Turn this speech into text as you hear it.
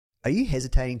Are you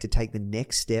hesitating to take the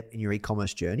next step in your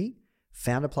e-commerce journey?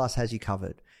 Founder Plus has you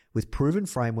covered. With proven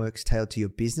frameworks tailored to your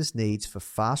business needs for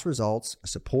fast results, a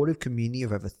supportive community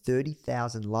of over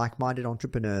 30,000 like-minded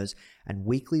entrepreneurs, and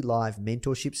weekly live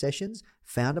mentorship sessions,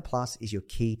 Founder Plus is your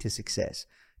key to success.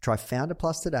 Try Founder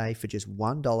Plus today for just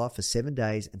 $1 for 7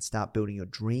 days and start building your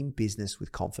dream business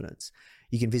with confidence.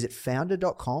 You can visit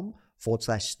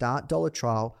founder.com/start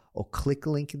 $1 or click the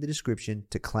link in the description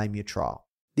to claim your trial.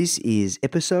 This is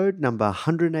episode number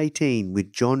 118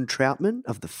 with Jon Troutman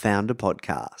of the Founder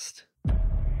Podcast.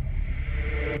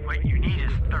 What you need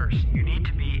is thirst. You need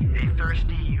to be a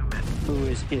thirsty human who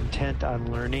is intent on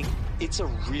learning. It's a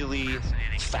really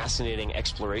fascinating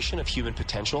exploration of human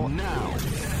potential. Now,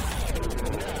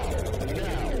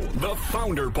 the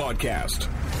Founder Podcast.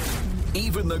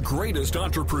 Even the greatest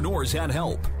entrepreneurs had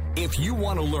help. If you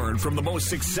want to learn from the most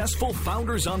successful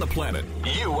founders on the planet,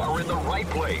 you are in the right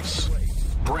place.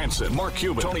 Branson, Mark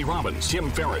Cuban, Tony Robbins,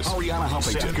 Tim Ferriss, Arianna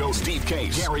Huffington, Seth Godin, Steve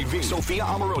Case, Gary Vee, Sophia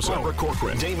Amoruso, Barbara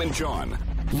Corcoran, Damon John.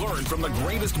 Learn from the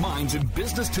greatest minds in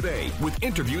business today with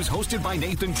interviews hosted by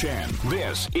Nathan Chan.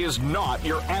 This is not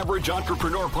your average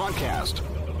entrepreneur podcast.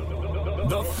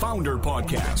 The Founder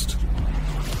Podcast.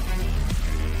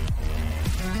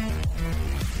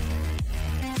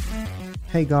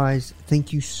 Hey guys,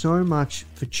 thank you so much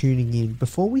for tuning in.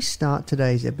 Before we start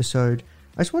today's episode,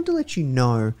 I just want to let you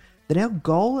know that our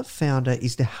goal at Founder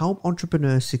is to help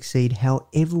entrepreneurs succeed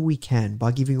however we can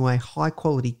by giving away high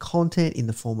quality content in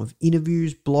the form of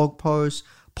interviews, blog posts,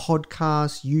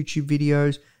 podcasts, YouTube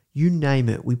videos, you name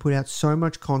it. We put out so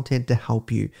much content to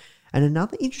help you. And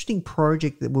another interesting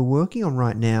project that we're working on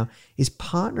right now is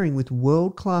partnering with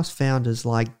world-class founders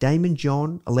like Damon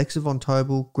John, Alexa Von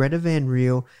Tobel, Greta Van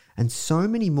Riel, and so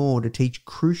many more to teach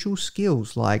crucial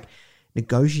skills like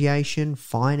negotiation,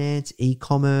 finance,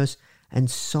 e-commerce, and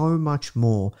so much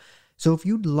more. So if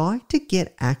you'd like to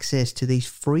get access to these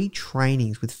free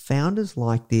trainings with founders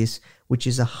like this, which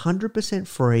is 100%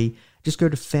 free, just go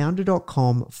to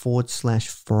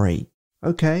founder.com/free.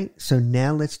 Okay, so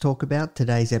now let's talk about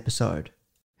today's episode.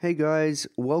 Hey guys,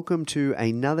 welcome to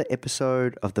another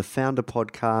episode of the Founder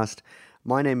Podcast.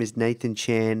 My name is Nathan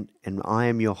Chan and I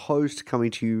am your host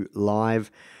coming to you live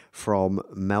from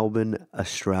Melbourne,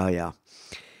 Australia.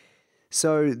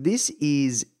 So this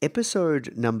is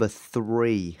episode number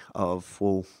 3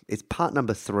 it's part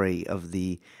number 3 of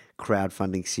the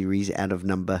crowdfunding series out of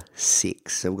number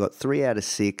 6. So we've got 3 out of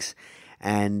 6.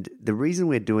 And the reason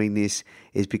we're doing this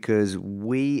is because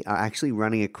we are actually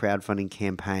running a crowdfunding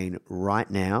campaign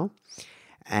right now.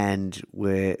 And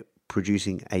we're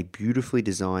producing a beautifully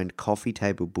designed coffee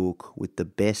table book with the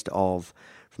best of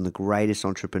from the greatest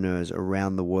entrepreneurs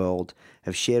around the world.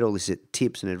 Have shared all this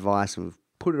tips and advice, and we've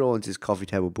put it all into this coffee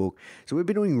table book. So we've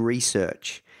been doing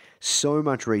research, so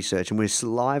much research, and we're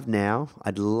live now.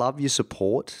 I'd love your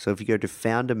support. So if you go to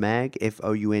foundermag,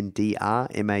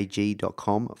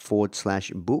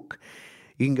 foundermag.com/book,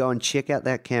 you can go and check out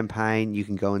that campaign. You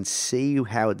can go and see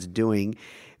how it's doing.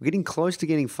 We're getting close to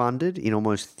getting funded in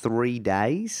almost 3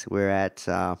 days. We're at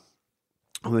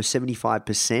almost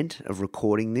 75% of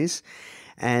recording this.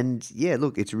 And yeah,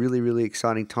 look, it's really, really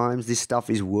exciting times. This stuff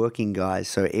is working, guys.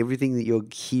 So everything that you're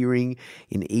hearing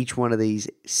in each one of these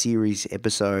series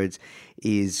episodes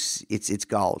it's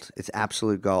gold. It's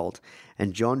absolute gold.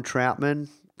 And Jon Troutman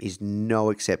is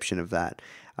no exception of that.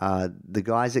 The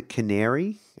guys at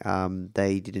Canary,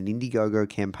 they did an Indiegogo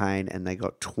campaign and they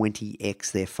got 20x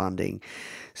their funding.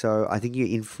 So I think you're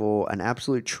in for an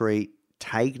absolute treat.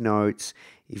 Take notes.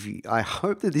 I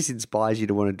hope that this inspires you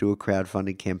to want to do a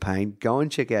crowdfunding campaign. Go and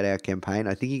check out our campaign.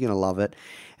 I think you're going to love it.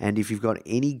 And if you've got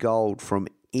any gold from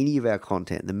any of our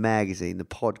content, the magazine, the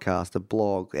podcast, the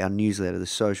blog, our newsletter, the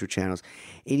social channels,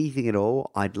 anything at all,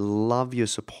 I'd love your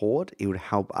support. It would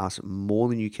help us more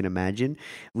than you can imagine.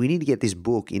 We need to get this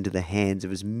book into the hands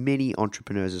of as many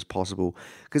entrepreneurs as possible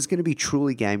because it's going to be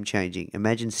truly game-changing.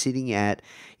 Imagine sitting at,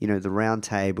 the round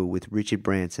table with Richard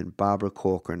Branson, Barbara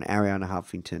Corcoran, Arianna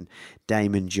Huffington,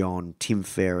 Damon John, Tim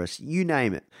Ferriss, you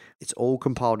name it. It's all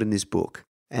compiled in this book.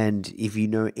 And if you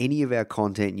know any of our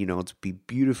content, it's be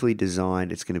beautifully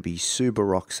designed. It's going to be super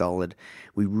rock solid.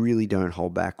 We really don't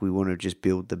hold back. We want to just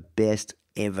build the best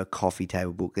ever coffee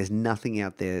table book. There's nothing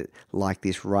out there like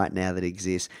this right now that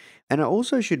exists. And I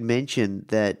also should mention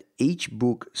that each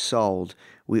book sold,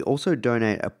 we also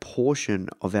donate a portion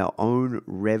of our own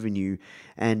revenue.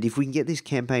 And if we can get this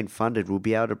campaign funded, we'll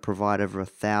be able to provide over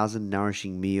 1,000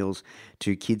 nourishing meals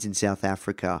to kids in South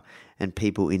Africa and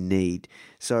people in need.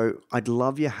 So I'd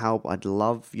love your help. I'd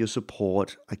love your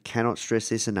support. I cannot stress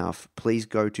this enough. Please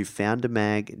go to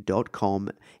foundermag.com,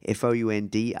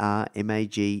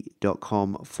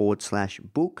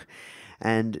 foundrmag.com/book.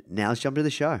 And now let's jump to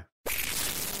the show.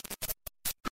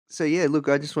 So yeah, look,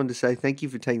 I just wanted to say thank you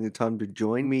for taking the time to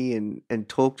join me and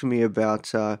talk to me about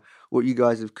what you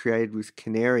guys have created with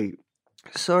Canary.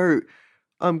 So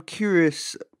I'm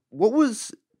curious, what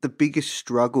was the biggest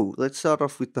struggle? Let's start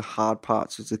off with the hard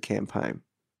parts of the campaign.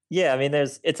 Yeah, I mean,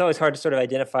 it's always hard to sort of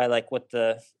identify like what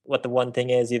the one thing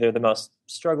is, either the most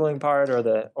struggling part or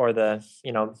the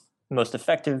most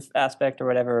effective aspect or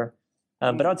whatever.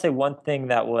 But I would say one thing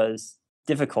that was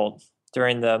difficult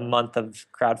during the month of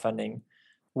crowdfunding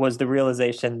was the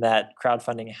realization that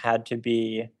crowdfunding had to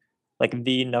be like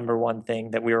the number one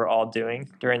thing that we were all doing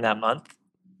during that month,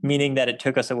 meaning that it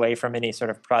took us away from any sort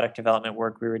of product development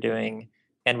work we were doing.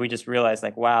 And we just realized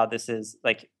like, wow, this is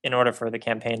like, in order for the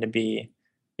campaign to be,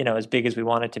 as big as we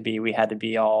want it to be, we had to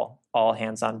be all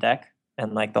hands on deck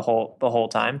and like the whole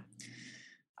time.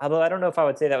 Although I don't know if I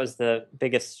would say that was the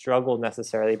biggest struggle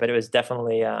necessarily, but it was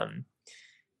definitely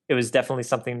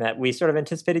something that we sort of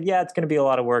anticipated. Yeah, it's going to be a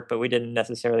lot of work, but we didn't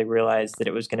necessarily realize that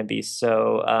it was going to be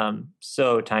so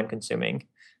time consuming.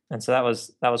 And so that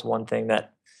was one thing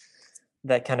that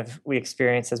kind of we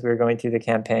experienced as we were going through the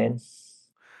campaign.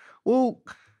 Well,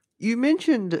 you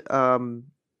mentioned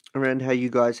around how you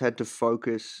guys had to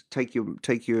take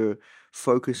your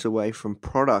focus away from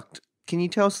product. Can you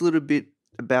tell us a little bit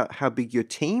about how big your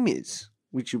team is,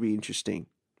 which will be interesting?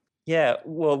 Yeah,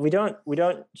 well, we don't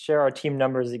share our team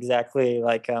numbers exactly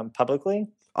like publicly.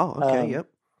 Oh, okay, yep.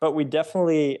 But we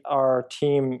definitely, our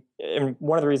team, and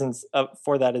one of the reasons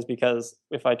for that is because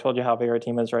if I told you how big our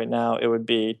team is right now, it would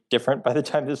be different by the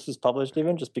time this was published,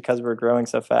 even just because we're growing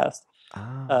so fast.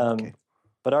 Okay.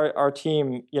 But our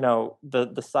team,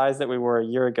 the size that we were a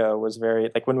year ago was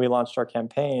very, like when we launched our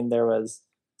campaign, there was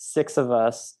 6 of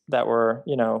us that were,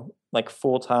 like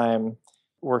full-time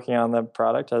working on the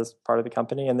product as part of the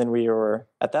company. And then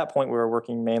at that point, we were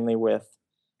working mainly with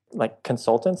like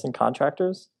consultants and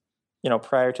contractors.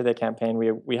 Prior to the campaign,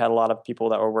 we had a lot of people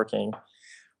that were working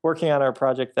on our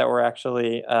project that were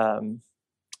actually,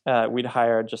 we'd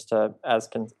hire just as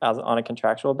on a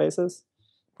contractual basis.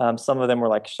 Some of them were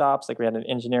like shops, like we had an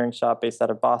engineering shop based out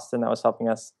of Boston that was helping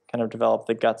us kind of develop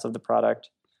the guts of the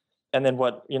product. And then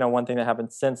one thing that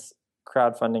happened since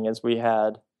crowdfunding is we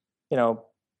had,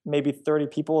 maybe 30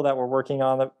 people that were working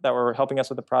on that were helping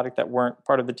us with the product that weren't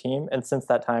part of the team. And since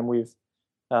that time, we've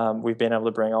been able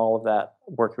to bring all of that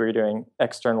work we were doing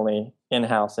externally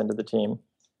in-house into the team.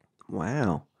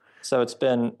 Wow. So it's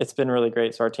been really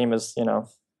great. So our team has,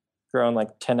 grown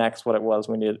like 10x what it was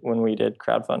when we did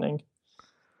crowdfunding.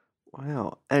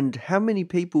 Wow. And how many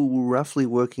people were roughly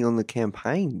working on the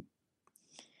campaign?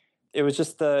 It was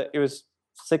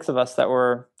 6 of us that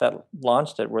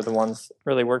launched it were the ones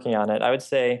really working on it. I would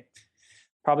say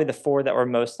probably the 4 that were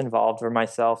most involved were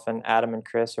myself and Adam and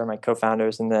Chris, who are my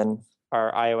co-founders, and then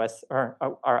our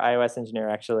iOS engineer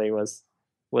actually was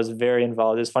very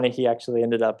involved. It was funny, he actually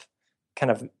ended up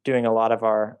kind of doing a lot of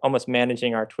almost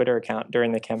managing our Twitter account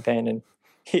during the campaign, and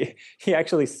he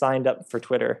actually signed up for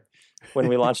Twitter when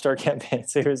we launched our campaign.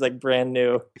 So he was like brand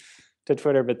new to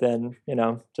Twitter, but then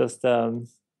just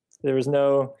there was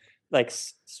no like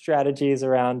strategies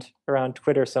around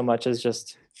Twitter so much as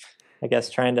just, I guess,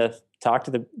 trying to talk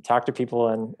to people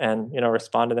and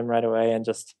respond to them right away. And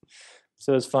just,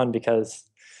 so it was fun because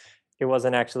it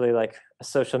wasn't actually like a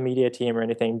social media team or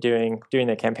anything doing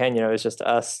the campaign. It was just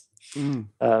us. So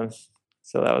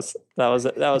that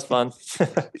was fun.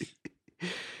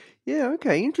 Yeah.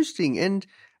 Okay. Interesting. And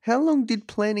how long did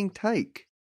planning take?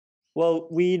 Well,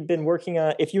 we'd been working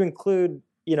on, if you include,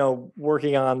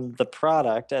 working on the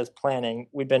product as planning,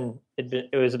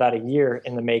 it was about a year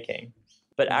in the making.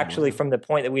 But actually from the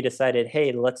point that we decided,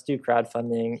 hey, let's do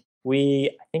crowdfunding, I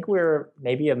think we were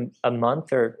maybe a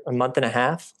month or a month and a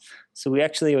half. So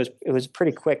it was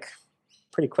pretty quick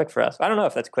for us. I don't know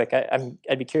if that's quick. I'd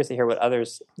be curious to hear what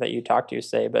others that you talk to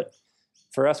say, but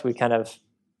for us, we'd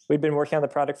been working on the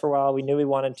product for a while. We knew we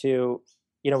wanted to,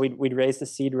 we'd raised the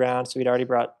seed round, so we'd already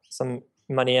brought some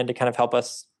money in to kind of help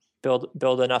us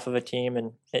build enough of a team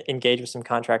and engage with some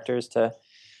contractors to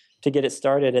get it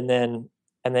started. And then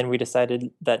we decided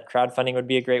that crowdfunding would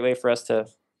be a great way for us to,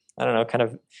 I don't know, kind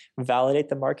of validate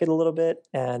the market a little bit.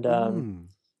 And,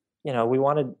 we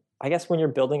wanted, I guess when you're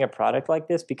building a product like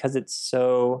this, because it's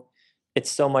so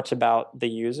it's so much about the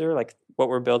user. Like what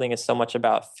we're building is so much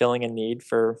about filling a need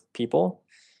for people,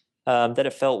 that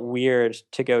it felt weird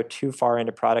to go too far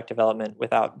into product development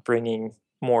without bringing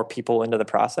more people into the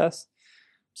process.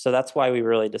 So that's why we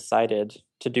really decided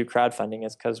to do crowdfunding,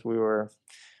 is because we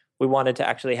wanted to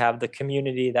actually have the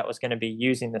community that was going to be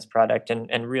using this product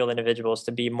and real individuals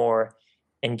to be more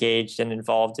engaged and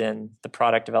involved in the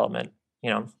product development,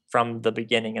 from the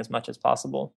beginning as much as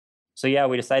possible. So yeah,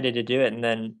 we decided to do it. And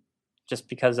then just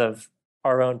because of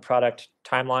our own product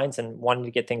timelines and wanting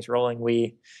to get things rolling,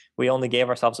 we only gave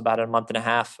ourselves about a month and a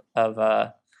half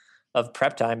of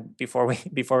prep time before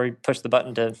we pushed the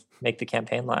button to make the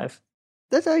campaign live.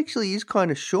 That actually is kind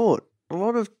of short.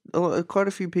 Quite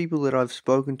a few people that I've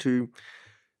spoken to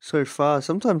so far,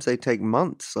 sometimes they take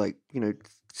months,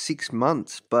 6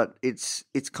 months, but it's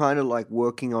kind of like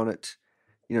working on it,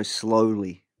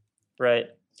 slowly. Right.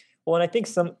 Well, and I think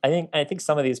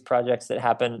some of these projects that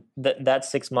happen, that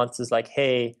 6 months is like,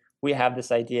 hey, we have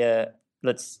this idea,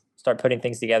 let's start putting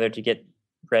things together to get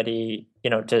ready,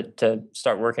 to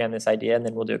start working on this idea, and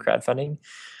then we'll do crowdfunding.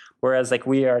 Whereas like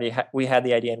we had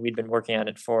the idea and we'd been working on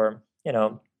it for,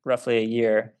 roughly a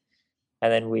year.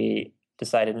 And then we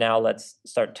decided now let's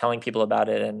start telling people about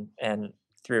it and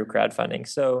through crowdfunding.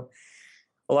 So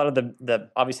a lot of the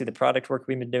obviously the product work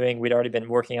we've been doing, we'd already been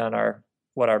working on our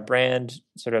brand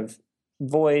sort of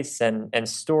voice and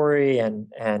story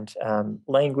and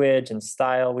language and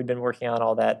style. We've been working on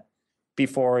all that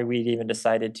before we'd even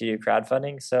decided to do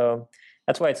crowdfunding. So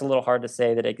that's why it's a little hard to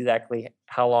say that exactly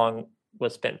how long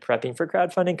was spent prepping for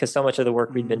crowdfunding, because so much of the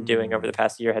work we'd been doing over the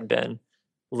past year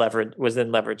was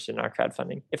then leveraged in our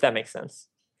crowdfunding, if that makes sense.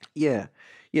 Yeah.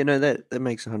 No, that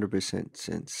makes 100%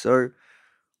 sense. So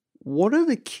what are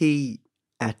the key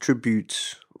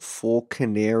attributes for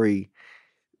Canary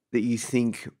that you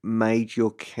think made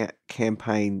your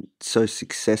campaign so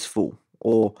successful?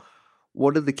 Or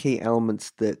what are the key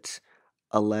elements that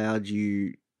allowed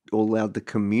the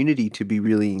community to be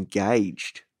really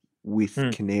engaged with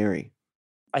Canary?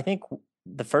 I think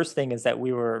the first thing is that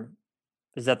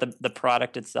the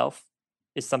product itself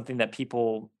is something that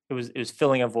it was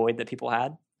filling a void that people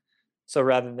had. So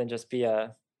rather than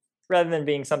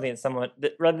being something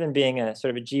rather than being a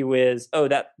sort of a gee whiz, oh,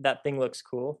 that thing looks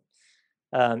cool.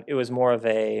 It was more of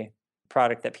a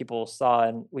product that people saw,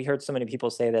 and we heard so many people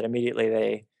say that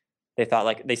immediately they thought,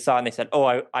 like, they saw it and they said,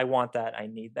 oh, I want that, I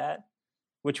need that,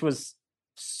 which was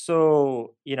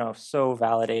so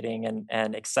validating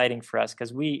and exciting for us,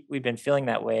 because we've been feeling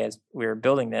that way as we were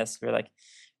building this. We were like,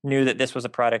 knew that this was a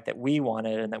product that we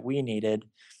wanted and that we needed,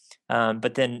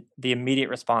 but then the immediate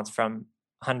response from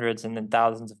hundreds and then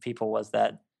thousands of people was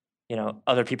that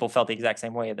other people felt the exact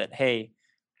same way, that hey,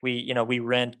 we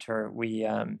rent, or we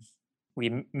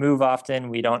move often,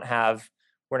 we're not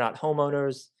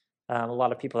homeowners. A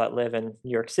lot of people that live in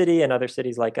New York City and other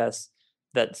cities like us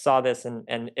that saw this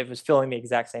and it was filling the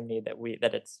exact same need that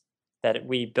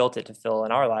we built it to fill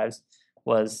in our lives,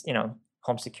 was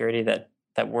home security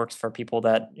that works for people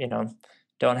that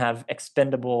don't have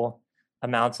expendable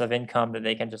amounts of income that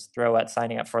they can just throw at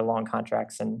signing up for long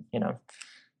contracts and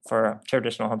for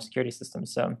traditional home security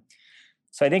systems. So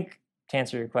I think, to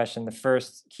answer your question, the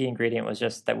first key ingredient was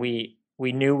just that we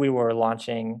knew we were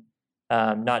launching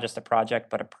not just a project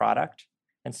but a product,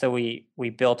 and so we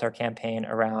built our campaign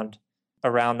around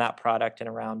that product and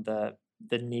around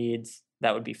the needs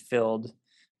that would be filled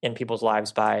in people's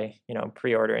lives by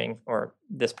pre-ordering or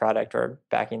this product or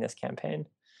backing this campaign.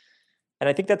 And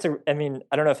I think I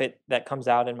don't know if that comes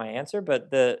out in my answer,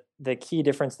 but the key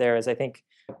difference there is, I think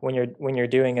when you're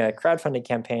doing a crowdfunding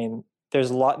campaign, there's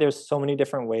so many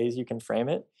different ways you can frame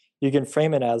it. You can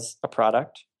frame it as a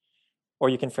product, or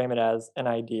you can frame it as an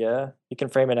idea. You can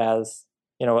frame it as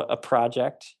a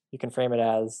project. You can frame it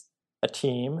as a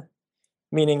team.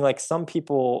 Meaning, like, some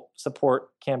people support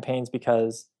campaigns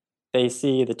because they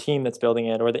see the team that's building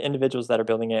it or the individuals that are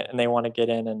building it, and they want to get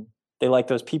in and they like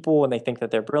those people and they think that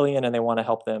they're brilliant and they want to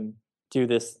help them do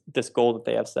this goal that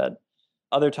they have set.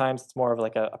 Other times it's more of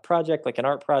like a project, like an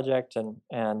art project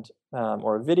and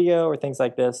or a video or things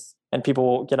like this. And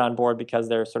people get on board because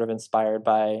they're sort of inspired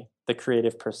by the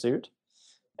creative pursuit.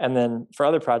 And then for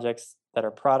other projects that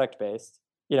are product based,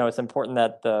 it's important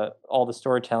that all the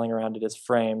storytelling around it is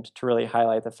framed to really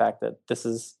highlight the fact that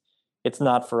it's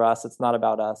not for us. It's not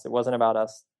about us. It wasn't about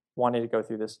us wanting to go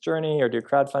through this journey or do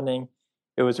crowdfunding.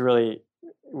 It was really,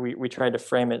 we tried to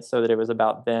frame it so that it was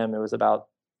about them. It was about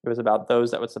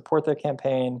those that would support their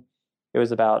campaign. It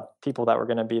was about people that were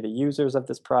going to be the users of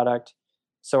this product.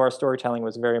 So our storytelling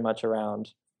was very much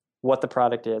around what the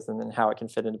product is and then how it can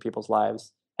fit into people's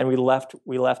lives. And we left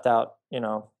out,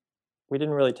 we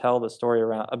didn't really tell the story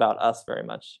about us very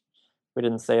much. We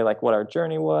didn't say like what our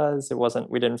journey was.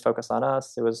 We didn't focus on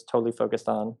us. It was totally focused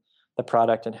on the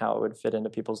product and how it would fit into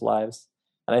people's lives.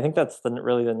 And I think that's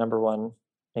really the number one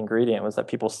ingredient, was that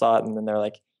people saw it and then they're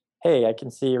like, hey, I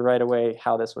can see right away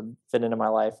how this would fit into my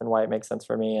life and why it makes sense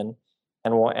for me,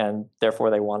 and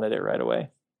therefore they wanted it right away.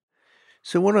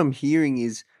 So what I'm hearing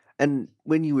is, and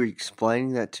when you were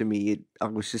explaining that to me, I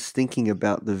was just thinking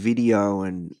about the video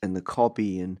and the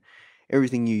copy and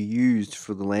everything you used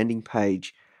for the landing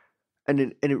page, and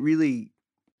it really,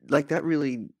 like, that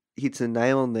really hits a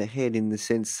nail on the head, in the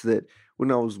sense that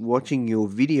when I was watching your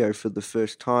video for the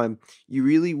first time, you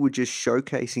really were just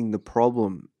showcasing the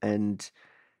problem and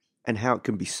how it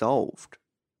can be solved.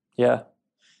 Yeah.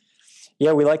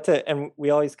 Yeah, we like to, and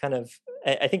we always kind of,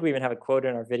 I think we even have a quote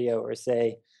in our video or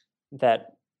say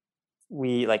that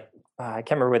we like, I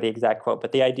can't remember the exact quote,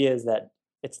 but the idea is that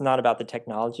it's not about the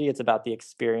technology, it's about the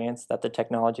experience that the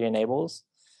technology enables.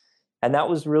 And that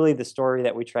was really the story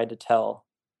that we tried to tell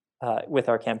with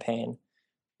our campaign.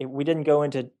 We didn't go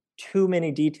into too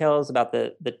many details about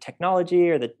the technology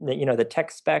or the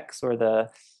tech specs or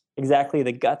exactly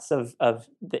the guts of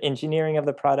the engineering of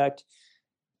the product,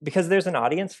 because there's an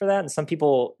audience for that. And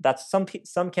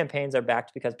some campaigns are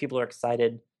backed because people are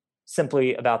excited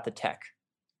simply about the tech.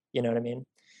 You know what I mean?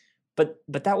 But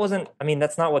that wasn't, I mean,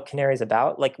 that's not what Canary is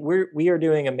about. Like we are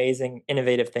doing amazing,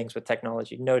 innovative things with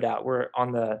technology, no doubt. We're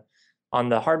on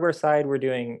the hardware side, we're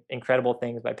doing incredible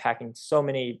things by packing so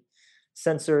many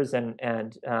sensors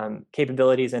and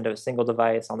capabilities into a single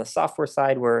device. On the software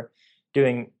side, we're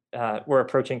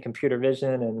approaching computer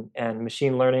vision and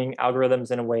machine learning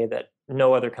algorithms in a way that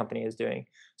no other company is doing.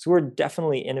 So we're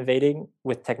definitely innovating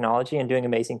with technology and doing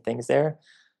amazing things there.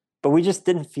 But we just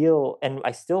didn't feel, and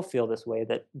I still feel this way,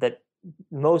 that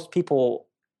most people,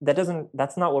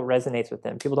 that's not what resonates with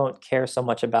them. People don't care so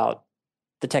much about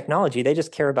the technology. They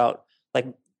just care about, like,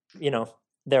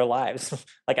 their lives.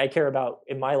 Like, I care about,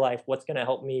 in my life, what's going to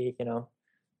help me,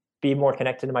 be more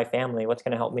connected to my family, what's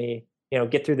going to help me,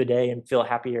 get through the day and feel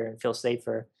happier and feel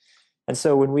safer. And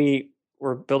so when we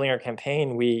were building our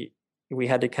campaign, we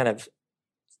had to kind of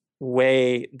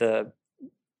weigh the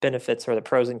benefits or the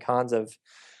pros and cons of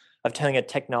telling a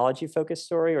technology-focused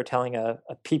story or telling a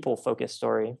people-focused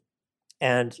story.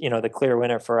 And, the clear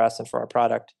winner for us and for our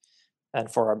product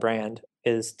and for our brand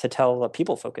is to tell a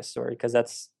people-focused story, because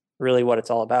that's really what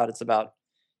it's all about. It's about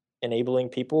enabling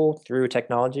people through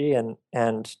technology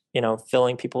and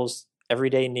filling people's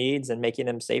everyday needs and making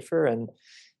them safer. And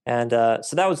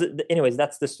so that was, anyways,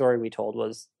 that's the story we told,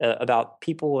 was about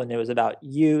people, and it was about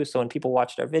you. So when people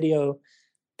watched our video,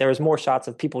 there was more shots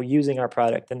of people using our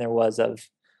product than there was of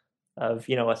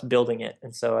us building it.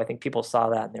 And so I think people saw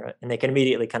that, and they can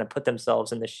immediately kind of put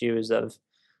themselves in the shoes of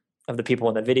the people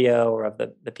in the video, or of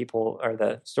the people or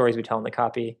the stories we tell in the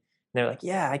copy. And they're like,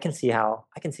 yeah, I can see how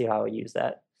I use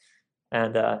that.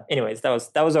 And anyways,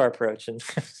 that was our approach, and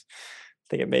I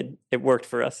think it worked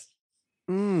for us.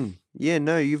 Yeah,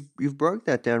 no, you've broke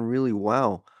that down really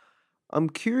well. I'm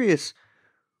curious,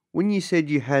 when you said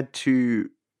you had to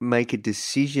make a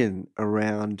decision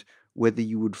around whether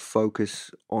you would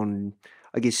focus on,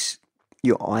 I guess,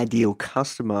 your ideal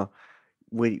customer,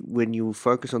 when you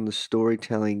focus on the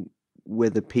storytelling,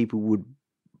 whether people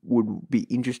would be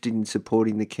interested in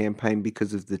supporting the campaign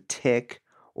because of the tech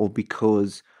or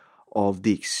because of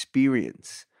the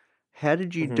experience. How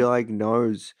did you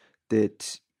diagnose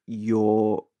that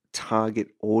your target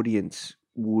audience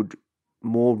would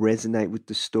more resonate with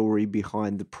the story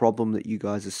behind the problem that you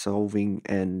guys are solving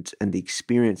and the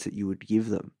experience that you would give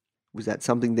them? Was that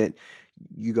something that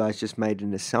you guys just made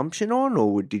an assumption on,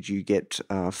 or did you get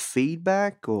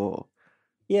feedback? Or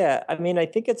Yeah, I mean, I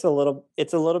think it's a little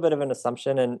bit of an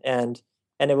assumption, and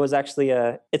it was actually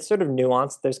it's sort of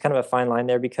nuanced. There's kind of a fine line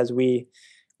there, because we,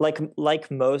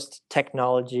 like most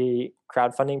technology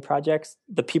crowdfunding projects,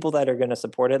 the people that are going to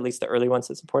support it, at least the early ones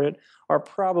that support it, are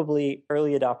probably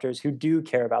early adopters who do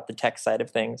care about the tech side of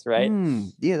things, right?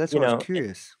 Yeah, that's what I was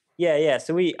curious. Yeah.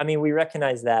 So we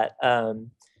recognize that.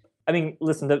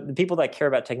 Listen, the people that care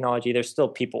about technology, they're still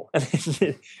people,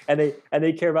 and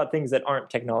they care about things that aren't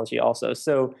technology also.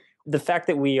 So the fact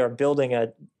that we are building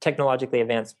a technologically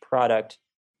advanced product,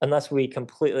 unless we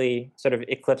completely sort of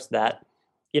eclipse that,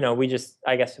 we just,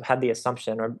 I guess, had the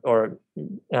assumption or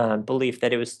belief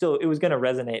that it was going to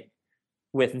resonate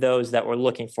with those that were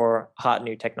looking for hot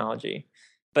new technology.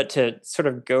 But to sort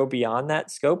of go beyond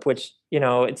that scope, which,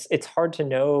 it's hard to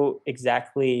know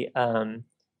exactly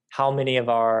how many of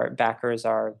our backers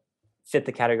fit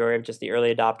the category of just the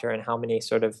early adopter, and how many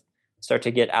sort of start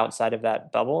to get outside of that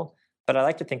bubble. But I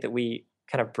like to think that we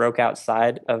kind of broke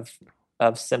outside of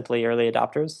of simply early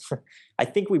adopters. I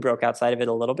think we broke outside of it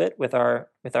a little bit with our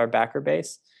backer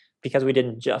base because we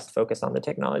didn't just focus on the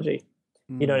technology.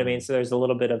 You know what I mean? So there's a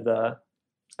little bit of the,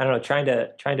 I don't know, trying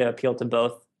to appeal to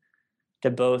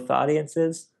both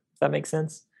audiences, if that makes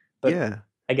sense. But yeah.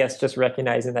 I guess just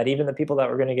recognizing that even the people that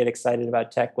were going to get excited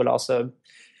about tech would also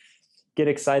get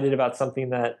excited about something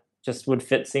that just would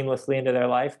fit seamlessly into their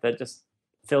life, that just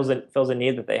fills a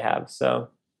need that they have. So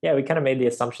yeah, we kind of made the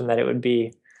assumption that it would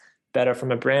be better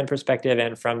from a brand perspective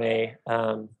and from a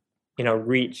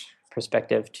reach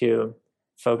perspective to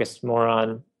focus more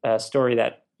on a story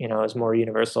that is more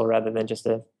universal rather than just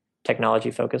a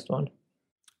technology focused one.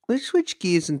 Let's switch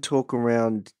gears and talk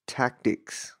around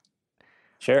tactics.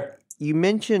 Sure. You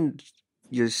mentioned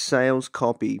your sales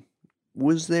copy.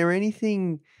 Was there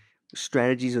anything,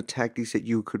 strategies or tactics that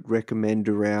you could recommend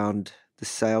around the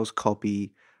sales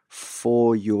copy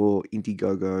for your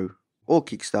Indiegogo or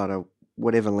Kickstarter,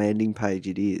 whatever landing page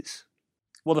it is?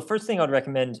 Well, the first thing I would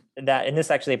recommend that, and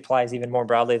this actually applies even more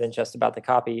broadly than just about the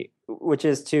copy, which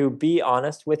is to be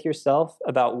honest with yourself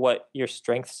about what your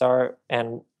strengths are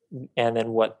and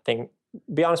then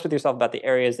be honest with yourself about the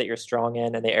areas that you're strong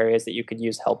in and the areas that you could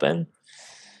use help in.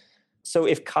 So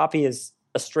if copy is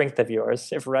a strength of yours,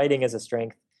 if writing is a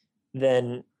strength,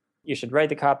 then you should write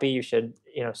the copy. You should,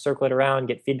 circle it around,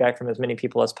 get feedback from as many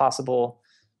people as possible.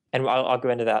 And I'll go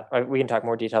into that. We can talk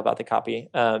more detail about the copy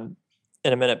in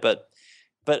a minute,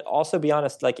 but also be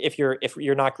honest. Like if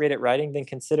you're not great at writing, then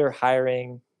consider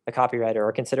hiring a copywriter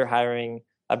or consider hiring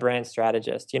a brand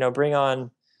strategist. Bring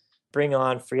on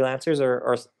freelancers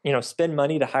or spend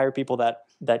money to hire people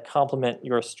that complement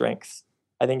your strengths.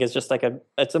 I think it's just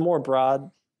it's a more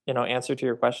broad, answer to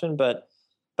your question, but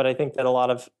I think that a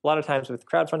lot of times with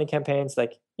crowdfunding campaigns,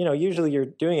 usually you're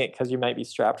doing it because you might be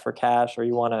strapped for cash or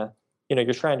you want to,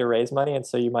 you're trying to raise money. And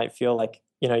so you might feel like,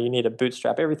 you need to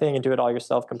bootstrap everything and do it all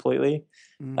yourself completely.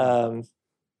 But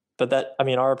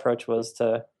our approach was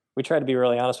we try to be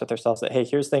really honest with ourselves that, hey,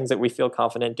 here's things that we feel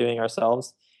confident doing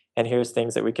ourselves. And here's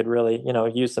things that we could really,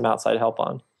 use some outside help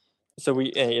on. So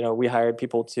we hired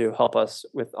people to help us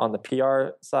on the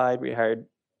PR side. We hired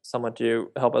someone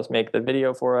to help us make the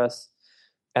video for us.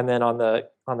 And then on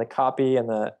the copy and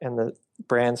the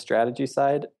brand strategy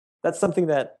side, that's something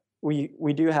that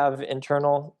we do have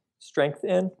internal strength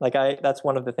in. That's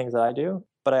one of the things that I do.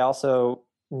 But I also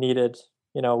needed,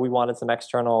 we wanted some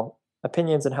external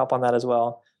opinions and help on that as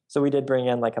well. So we did bring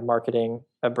in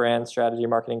a brand strategy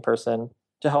marketing person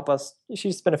to help us.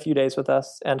 She spent a few days with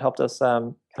us and helped us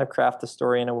kind of craft the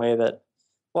story in a way that,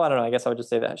 well, I don't know, I guess I would just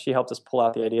say that she helped us pull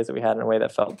out the ideas that we had in a way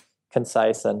that felt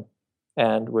concise and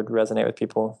would resonate with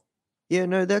people. Yeah,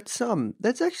 no, that's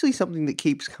actually something that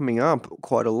keeps coming up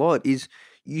quite a lot. Is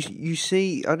you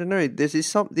see, I don't know, there's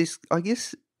this I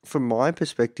guess from my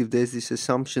perspective, there's this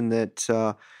assumption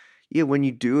that when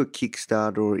you do a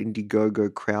Kickstarter or Indiegogo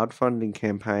crowdfunding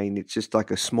campaign, it's just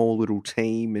like a small little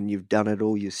team and you've done it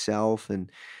all yourself and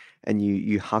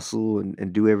you hustle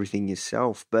and do everything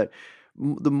yourself. But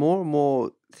the more and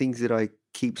more things that I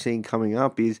keep seeing coming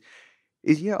up is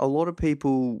a lot of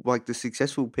people, like the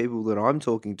successful people that I'm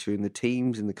talking to in the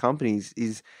teams and the companies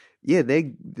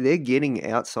they're getting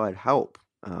outside help.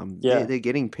 They're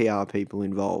getting PR people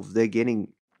involved. They're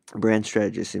getting brand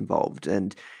strategists involved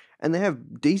and they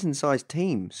have decent sized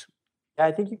teams. Yeah,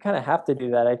 I think you kind of have to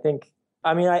do that.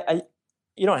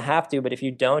 You don't have to, but if you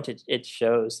don't, it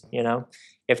shows,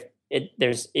 if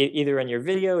there's either in your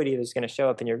video, it either is going to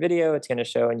show up in your video, it's going to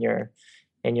show in your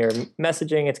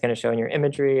messaging, it's going to show in your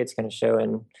imagery, it's going to show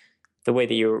in the way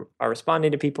that you are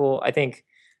responding to people. I think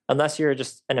unless you're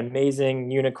just an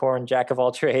amazing unicorn, jack of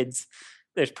all trades,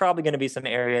 there's probably going to be some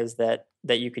areas that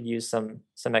you could use some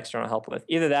external help with.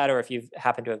 Either that, or if you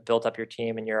happen to have built up your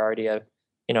team and you're already a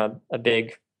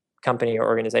big company or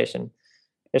organization,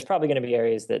 there's probably going to be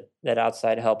areas that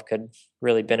outside help could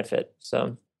really benefit.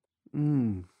 So,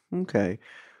 okay.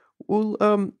 Well,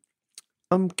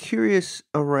 I'm curious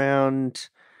around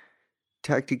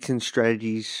tactics and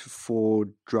strategies for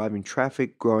driving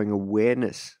traffic, growing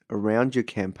awareness around your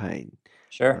campaign.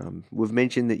 Sure. We've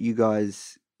mentioned that you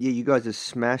guys have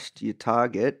smashed your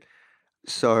target.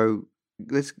 So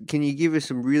can you give us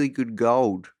some really good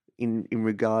gold in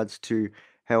regards to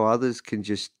how others can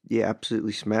just,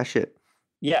 absolutely smash it?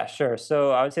 Yeah, sure.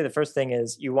 So I would say the first thing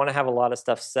is you want to have a lot of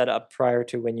stuff set up prior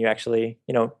to when you actually,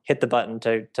 hit the button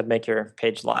to make your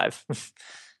page live.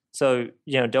 So,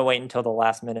 don't wait until the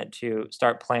last minute to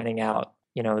start planning out,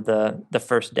 the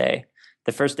first day.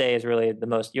 The first day is really the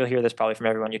most, you'll hear this probably from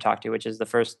everyone you talk to, which is the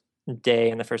first day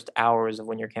and the first hours of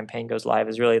when your campaign goes live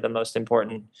is really the most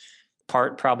important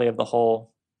part probably of the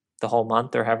whole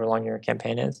month or however long your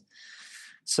campaign is.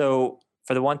 So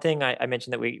for the one thing I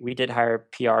mentioned that we did hire a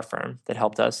PR firm that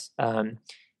helped us.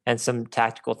 And some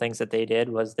tactical things that they did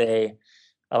was they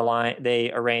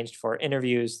arranged for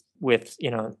interviews with,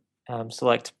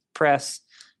 select press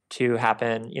to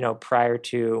happen, prior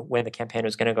to when the campaign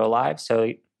was going to go live.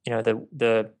 So,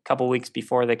 the couple weeks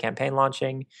before the campaign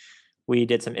launching, we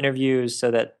did some interviews so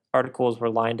that articles were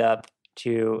lined up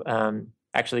to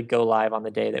actually go live on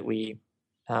the day that we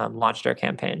launched our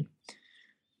campaign.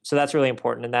 So that's really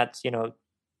important. And that's,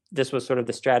 this was sort of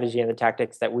the strategy and the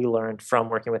tactics that we learned from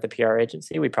working with a PR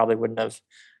agency. We probably wouldn't have,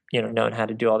 known how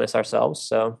to do all this ourselves.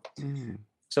 So,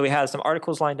 so we had some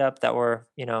articles lined up that were,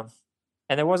 and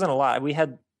there wasn't a lot. We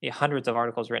had hundreds of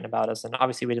articles written about us, and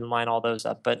obviously we didn't line all those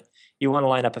up, but you want to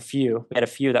line up a few. We had a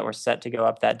few that were set to go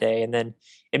up that day, and then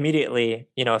immediately,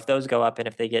 if those go up and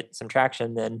if they get some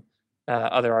traction, then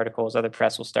other articles, other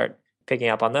press will start picking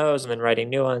up on those and then writing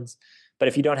new ones. But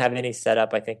if you don't have any set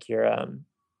up, I think you're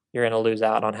going to lose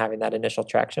out on having that initial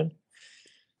traction.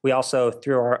 We also,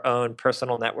 through our own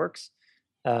personal networks,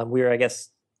 we were, I guess,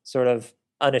 sort of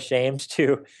unashamed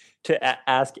to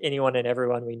ask anyone and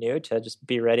everyone we knew to just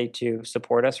be ready to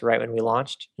support us right when we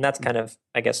launched. And that's kind of,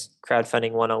 I guess,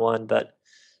 crowdfunding 101. But,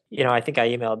 I think I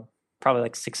emailed probably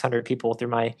like 600 people through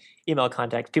my email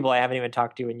contacts, people I haven't even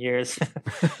talked to in years,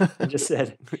 and just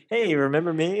said, "Hey, you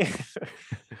remember me?"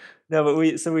 No, but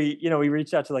we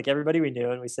reached out to like everybody we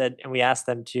knew, and we asked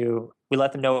them we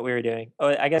let them know what we were doing.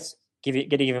 Oh, I guess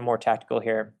getting even more tactical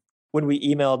here. When we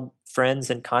emailed friends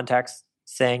and contacts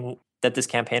saying that this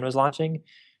campaign was launching,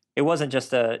 it wasn't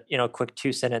just a, quick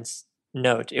 2-sentence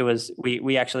note. It was,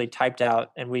 we actually typed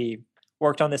out, and we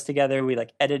worked on this together. We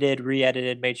like edited,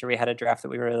 re-edited, made sure we had a draft that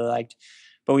we really liked.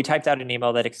 But we typed out an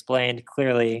email that explained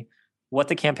clearly what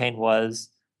the campaign was,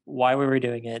 why we were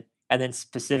doing it, and then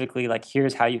specifically like,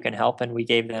 here's how you can help. And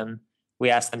we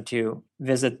asked them to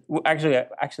visit. Actually,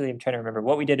 I'm trying to remember.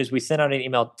 What we did is we sent out an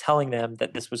email telling them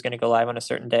that this was going to go live on a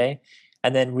certain day.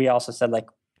 And then we also said, like,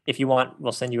 if you want,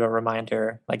 we'll send you a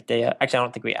reminder like day of. Actually, I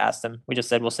don't think we asked them. We just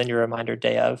said, we'll send you a reminder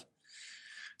day of.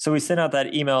 So we sent out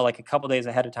that email like a couple days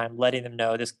ahead of time, letting them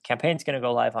know this campaign's going to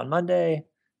go live on Monday.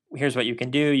 Here's what you can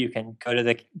do. You can go to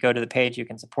the page. You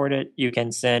can support it. You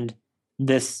can send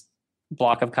this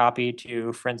block of copy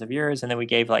to friends of yours. And then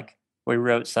we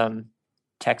wrote some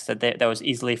text that was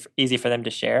easy for them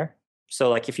to share. So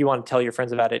like, if you want to tell your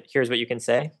friends about it, here's what you can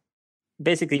say.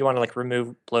 Basically, you want to like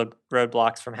remove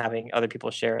roadblocks from having other people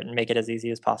share it and make it as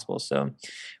easy as possible. So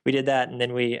we did that. And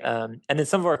then and then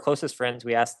some of our closest friends,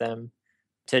 we asked them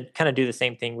to kind of do the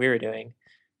same thing we were doing,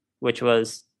 which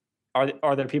was,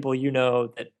 are there people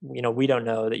that we don't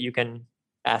know, that you can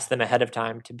ask them ahead of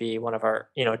time to be one of our,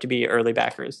 to be early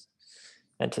backers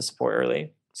and to support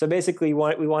early. So basically,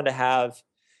 we wanted to have,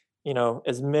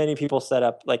 as many people set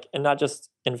up, like, and not just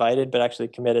invited, but actually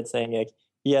committed, saying like,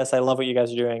 yes, I love what you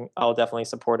guys are doing. I'll definitely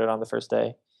support it on the first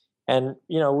day. And,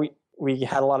 we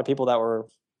had a lot of people that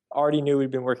already knew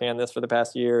we'd been working on this for the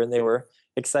past year, and they were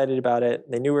excited about it.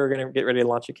 They knew we were going to get ready to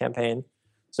launch a campaign.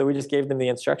 So we just gave them the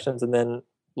instructions. And then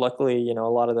luckily, a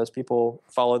lot of those people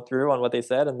followed through on what they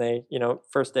said. And they,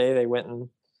 first day they went and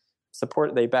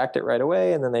they backed it right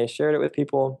away. And then they shared it with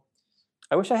people.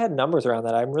 I wish I had numbers around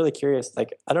that. I'm really curious.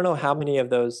 Like, I don't know how many of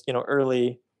those,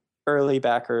 early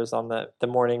backers on the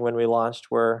morning when we launched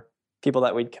were people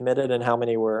that we'd committed, and how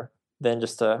many were then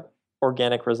just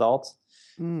organic results.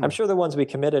 I'm sure the ones we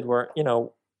committed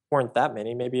weren't that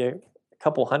many, maybe a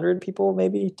couple hundred people,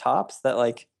 maybe tops, that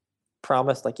like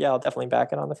promised like, yeah, I'll definitely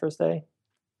back it on the first day.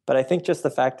 But I think just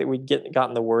the fact that we'd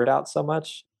gotten the word out so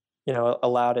much,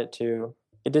 allowed it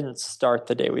didn't start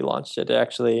the day we launched it. It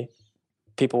actually,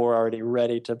 people were already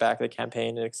ready to back the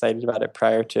campaign and excited about it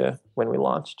prior to when we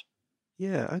launched.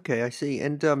 Yeah, okay, I see.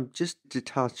 And just to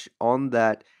touch on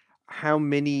that, how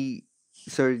many?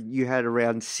 So you had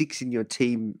around 6 in your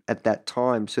team at that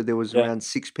time. So there was around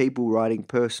 6 people writing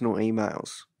personal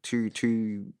emails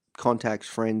to contacts,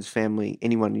 friends, family,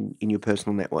 anyone in your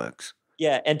personal networks.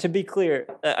 Yeah, and to be clear,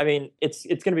 I mean, it's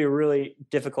going to be a really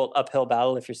difficult uphill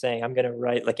battle if you're saying I'm going to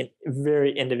write like a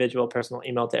very individual personal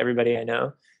email to everybody I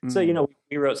know. So,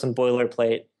 we wrote some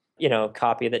boilerplate,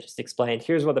 copy that just explained,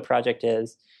 here's what the project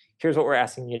is, here's what we're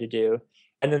asking you to do.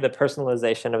 And then the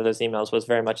personalization of those emails was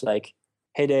very much like,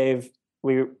 hey, Dave,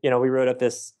 we wrote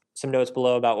up some notes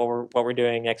below about what we're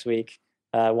doing next week.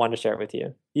 Wanted to share it with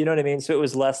you. You know what I mean? So it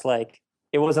was less like,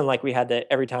 it wasn't like we had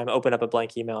to every time open up a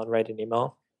blank email and write an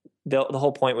email. The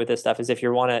whole point with this stuff is if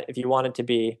you want it to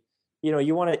be,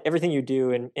 you want it, everything you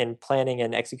do in planning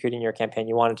and executing your campaign,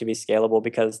 you want it to be scalable,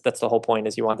 because that's the whole point,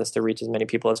 is you want this to reach as many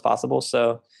people as possible.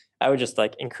 So I would just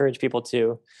like encourage people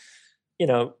to,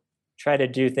 try to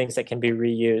do things that can be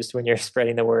reused when you're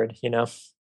spreading the word, you know?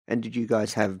 And did you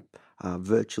guys have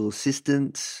virtual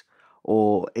assistants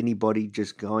or anybody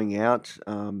just going out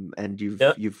and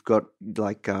Yep. you've got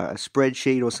like a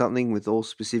spreadsheet or something with all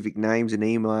specific names and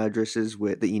email addresses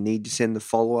that you need to send the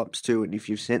follow-ups to, and if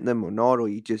you've sent them or not, or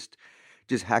you just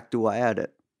hacked away at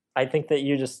it? I think that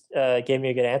you just gave me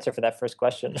a good answer for that first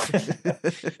question.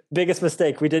 Biggest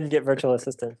mistake, we didn't get virtual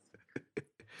assistant.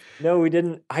 No, we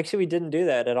didn't. Actually, we didn't do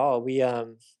that at all. We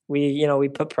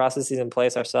put processes in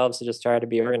place ourselves to just try to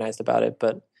be organized about it.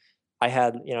 But I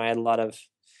had a lot of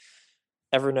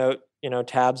Evernote,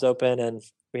 tabs open, and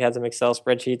we had some Excel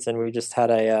spreadsheets, and we just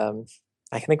had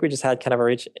I think we just had kind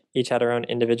of each had our own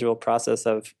individual process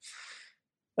of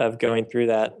going through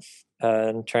that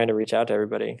and trying to reach out to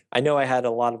everybody. I know I had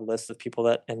a lot of lists of people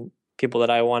that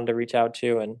I wanted to reach out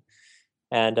to,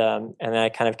 and then I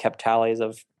kind of kept tallies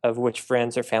of which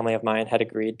friends or family of mine had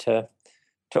agreed to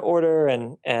order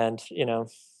and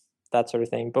that sort of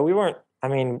thing. But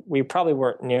we probably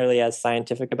weren't nearly as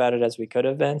scientific about it as we could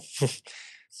have been.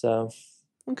 So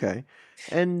Okay.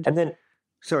 And then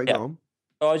sorry, yeah. go on.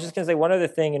 Oh, I was just going to say one other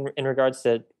thing in regards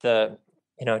to the,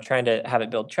 trying to have it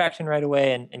build traction right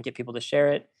away and get people to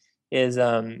share it is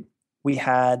we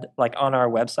had like on our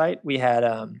website, we had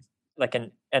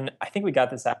and I think we got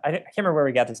this, I can't remember where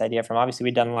we got this idea from. Obviously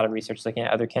we'd done a lot of research looking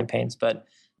at other campaigns, but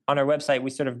on our website, we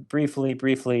sort of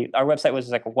briefly, our website was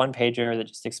like a one pager that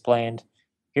just explained,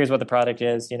 here's what the product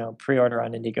is, pre-order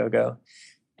on Indiegogo.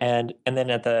 And then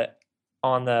at the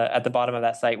bottom of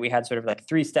that site, we had sort of like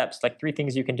 3 steps, like 3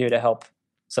 things you can do to help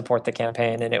support the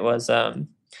campaign. And it was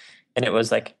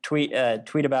like tweet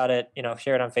about it,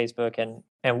 share it on Facebook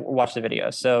and watch the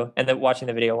video. So, and then watching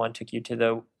the video one took you to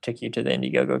the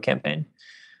Indiegogo campaign.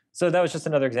 So that was just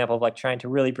another example of like trying to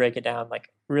really break it down, like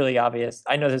really obvious.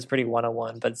 I know this is pretty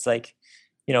one-on-one, but it's like,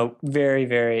 very,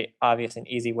 very obvious and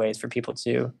easy ways for people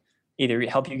to either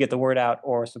help you get the word out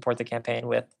or support the campaign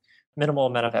with minimal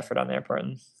amount of effort on their part.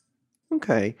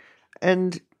 Okay.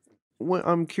 And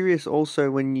I'm curious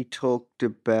also when you talked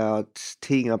about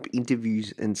teeing up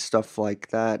interviews and stuff like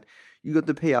that, you got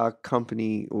the PR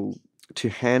company to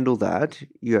handle that.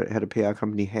 You had a PR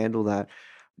company handle that.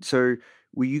 So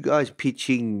were you guys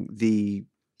pitching the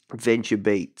venture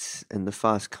beats and the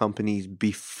fast companies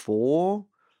beforehand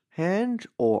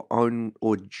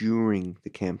or during the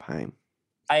campaign?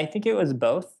 I think it was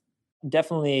both.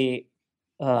 Definitely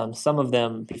some of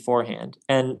them beforehand.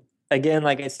 And again,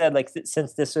 like I said, like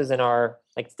since this was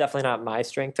it's definitely not my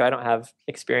strength. I don't have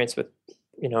experience with,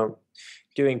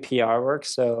 doing PR work.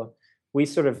 So we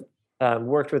sort of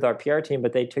worked with our PR team,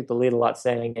 but they took the lead a lot,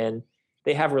 saying, and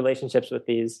they have relationships with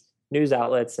these news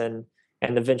outlets and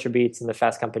the venture beats and the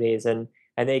fast companies, and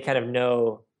they kind of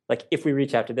know, like, if we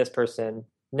reach out to this person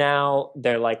now,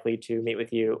 they're likely to meet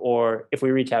with you, or if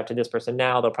we reach out to this person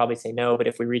now, they'll probably say no. But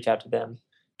if we reach out to them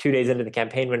 2 days into the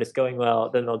campaign when it's going well,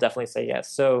 then they'll definitely say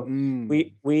yes. So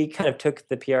we kind of took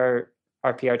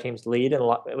our PR team's lead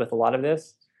with a lot of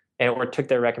this, or took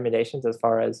their recommendations as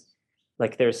far as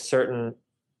like there's certain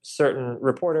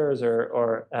reporters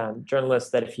or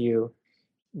journalists that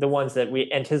the ones that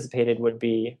we anticipated would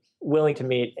be willing to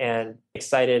meet and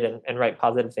excited and write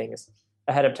positive things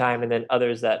ahead of time, and then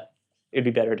others that it'd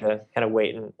be better to kind of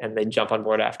wait and they jump on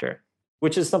board after,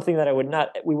 which is something that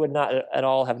we would not at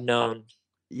all have known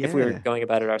if we were going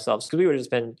about it ourselves, because we would have just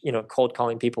been, cold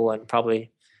calling people and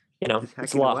probably,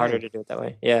 it's a lot harder to do it that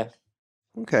way. Yeah.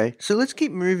 Okay. So let's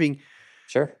keep moving.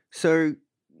 Sure. So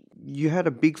you had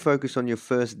a big focus on your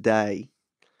first day.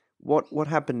 What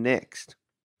happened next?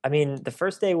 I mean, the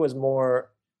first day was more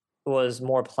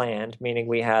planned, meaning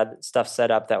we had stuff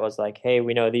set up that was like, hey,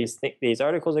 we know these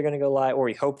articles are going to go live, or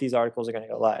we hope these articles are going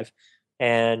to go live,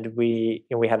 and we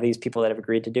have these people that have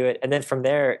agreed to do it. And then from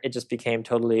there, it just became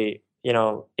totally,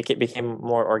 it became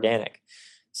more organic.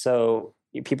 So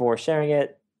people were sharing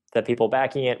it. The people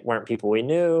backing it weren't people we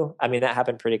knew. I mean, that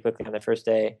happened pretty quickly on the first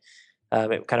day.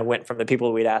 It kind of went from the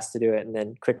people we'd asked to do it and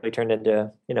then quickly turned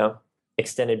into,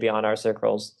 extended beyond our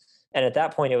circles. And at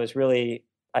that point, it was really,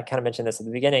 I kind of mentioned this at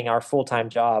the beginning, our full-time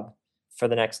job for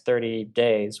the next 30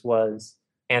 days was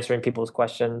answering people's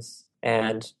questions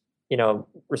and,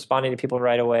 responding to people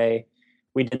right away.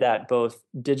 We did that both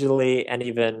digitally and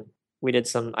even we did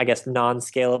some, I guess,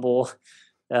 non-scalable,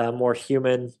 more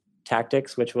human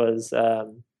tactics, which was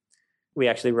we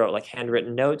actually wrote like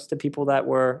handwritten notes to people that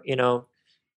were,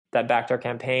 that backed our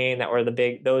campaign, that were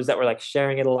those that were like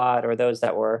sharing it a lot, or those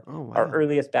that were our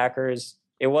earliest backers.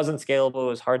 It wasn't scalable. It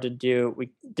was hard to do.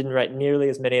 We didn't write nearly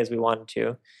as many as we wanted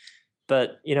to,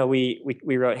 but we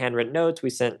wrote handwritten notes. We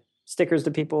sent stickers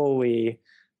to people.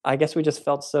 I guess we just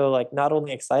felt so like not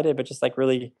only excited, but just like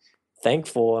really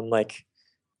thankful and like,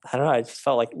 I don't know, I just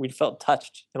felt like we felt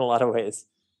touched in a lot of ways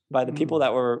by the people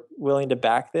that were willing to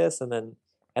back this and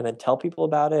then tell people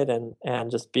about it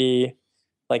and just be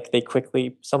like,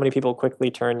 so many people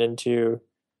quickly turned into,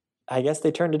 I guess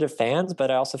they turned into fans, but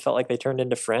I also felt like they turned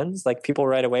into friends. Like people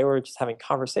right away were just having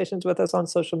conversations with us on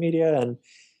social media.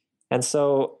 And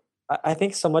so I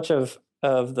think so much of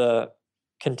the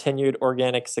continued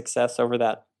organic success over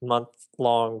that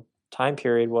month-long time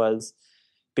period was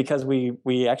because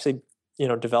we actually,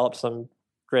 developed some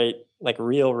great, like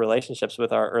real relationships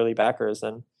with our early backers.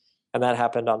 And that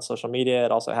happened on social media.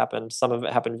 It also happened, some of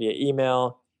it happened via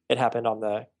email. It happened on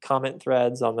the comment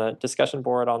threads, on the discussion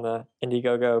board, on the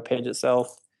Indiegogo page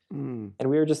itself. And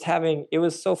we were just it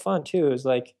was so fun too. It was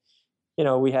like,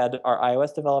 we had our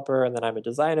iOS developer, and then I'm a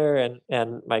designer,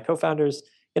 and my co-founders,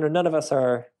 none of us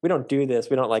we don't do this.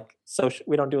 We don't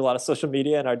we don't do a lot of social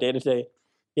media in our day-to-day,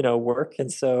 work.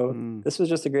 And so this was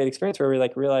just a great experience where we're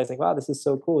like realizing, wow, this is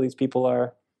so cool. These people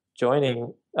are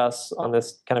joining us on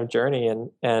this kind of journey,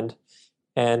 and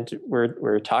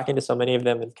we're talking to so many of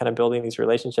them and kind of building these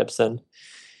relationships. And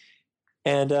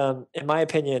in my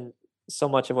opinion, so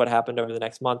much of what happened over the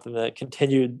next month and the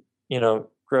continued,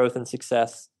 growth and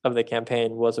success of the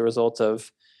campaign was a result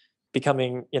of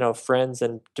becoming, friends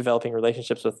and developing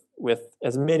relationships with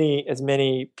as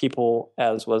many people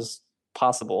as was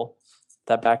possible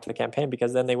that backed the campaign,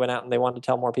 because then they went out and they wanted to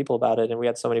tell more people about it. And we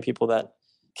had so many people that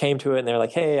came to it and they're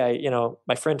like, hey,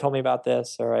 my friend told me about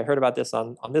this, or I heard about this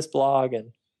on this blog.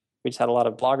 And we just had a lot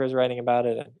of bloggers writing about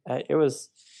it. And it was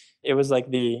like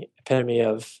the epitome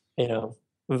of,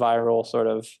 viral sort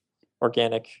of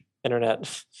organic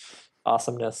internet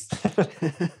awesomeness.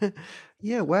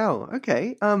 Yeah, wow.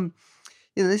 Okay.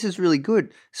 This is really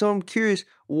good. So I'm curious,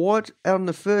 what on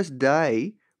the first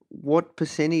day, what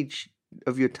percentage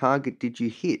of your target did you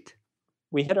hit?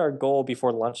 We hit our goal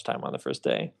before lunchtime on the first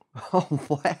day. Oh,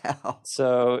 wow.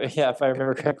 So yeah, if I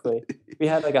remember correctly, we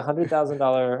had like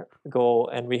 $100,000 goal,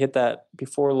 and we hit that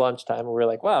before lunchtime. And we were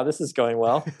like, wow, this is going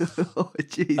well. Oh,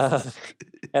 jeez.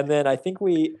 And then I think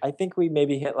we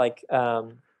maybe hit like,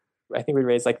 I think we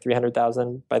raised like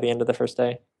 300,000 by the end of the first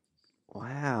day.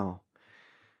 Wow.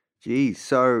 Geez.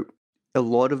 So a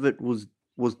lot of it was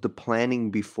the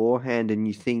planning beforehand, and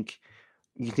you think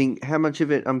how much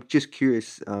of it, I'm just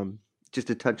curious, just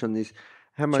to touch on this,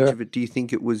 how much of it do you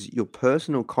think it was your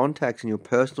personal contacts and your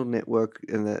personal network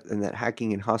and that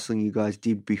hacking and hustling you guys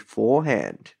did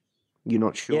beforehand? You're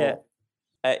not sure?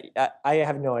 Yeah. I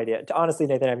have no idea. Honestly,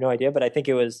 Nathan, I have no idea, but I think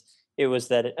it was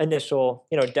that initial,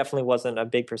 definitely wasn't a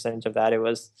big percentage of that. It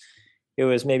was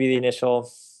maybe the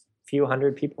initial few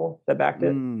hundred people that backed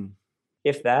it,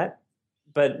 if that.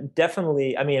 But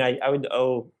definitely, I mean, I would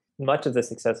owe much of the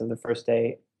success of the first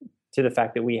day to the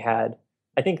fact that we had,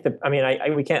 I think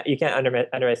you can't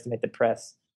underestimate the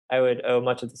press. I would owe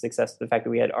much of the success to the fact that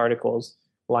we had articles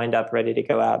lined up ready to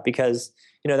go out, because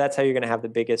that's how you're going to have the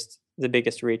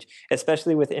biggest reach,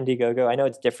 especially with Indiegogo. I know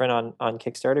it's different on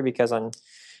Kickstarter, because on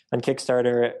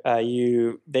Kickstarter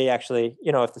they actually,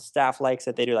 if the staff likes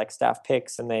it, they do like staff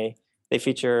picks, and they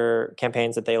feature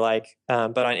campaigns that they like.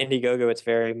 But on Indiegogo,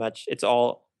 it's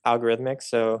all algorithmic,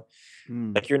 so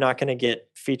like you're not going to get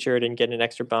featured and get an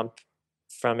extra bump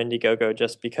from Indiegogo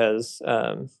just because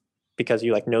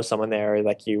you like know someone there,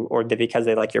 or because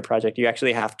they like your project. It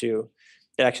actually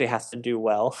has to do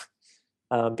well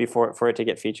for it to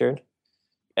get featured.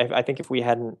 I think if we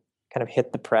hadn't kind of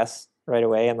hit the press right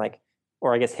away and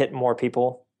or I guess hit more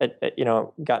people,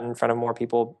 gotten in front of more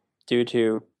people due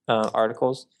to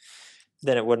articles,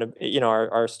 then it wouldn't have,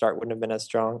 our start wouldn't have been as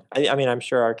strong. I mean, I'm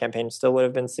sure our campaign still would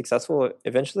have been successful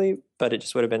eventually, but it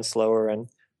just would have been slower and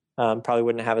probably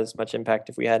wouldn't have as much impact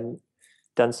if we hadn't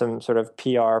done some sort of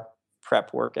PR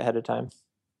prep work ahead of time.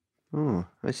 Oh,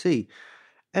 I see.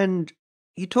 And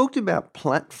you talked about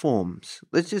platforms.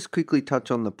 Let's just quickly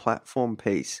touch on the platform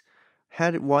piece.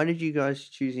 Why did you guys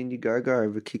choose Indiegogo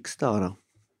over Kickstarter?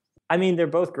 I mean, they're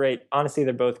both great. Honestly,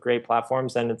 they're both great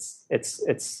platforms, and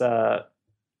it's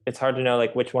hard to know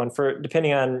which one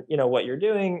depending on what you're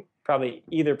doing. Probably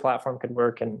either platform could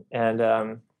work, and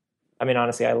I mean,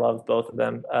 honestly, I love both of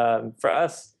them. For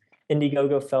us,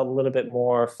 Indiegogo felt a little bit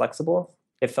more flexible.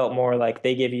 It felt more like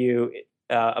they give you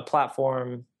a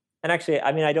platform. And actually,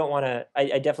 I mean, I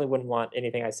definitely wouldn't want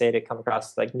anything I say to come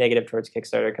across negative towards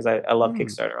Kickstarter, because I love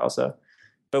Kickstarter also.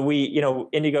 But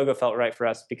Indiegogo felt right for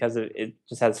us because it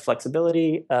just has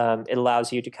flexibility. It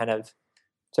allows you to kind of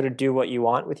sort of do what you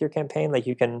want with your campaign. Like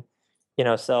you can,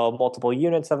 sell multiple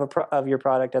units of your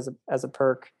product as a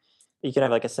perk. You can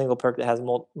have a single perk that has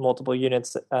multiple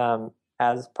units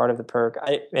as part of the perk.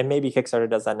 And maybe Kickstarter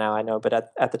does that now, I know.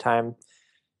 But at the time,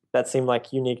 that seemed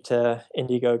like unique to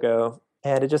Indiegogo.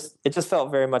 And it just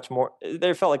felt very much more,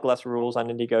 there felt like less rules on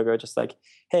Indiegogo, just like,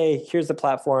 hey, here's the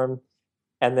platform,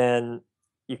 and then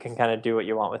you can kind of do what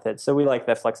you want with it. So we like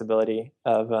that flexibility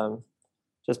of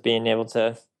just being able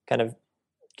to kind of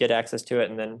get access to it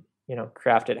and then,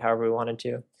 craft it however we wanted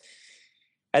to.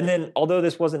 And then, although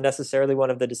this wasn't necessarily one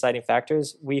of the deciding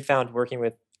factors, we found working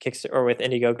with Kickstarter or with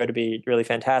Indiegogo to be really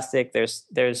fantastic.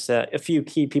 There's a few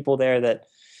key people there that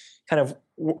kind of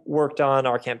worked on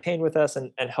our campaign with us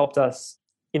and helped us,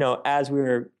 as we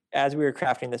were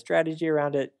crafting the strategy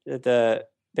around it.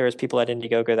 There was people at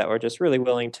Indiegogo that were just really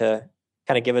willing to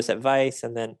kind of give us advice.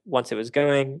 And then once it was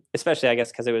going, especially I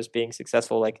guess because it was being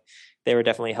successful, like they were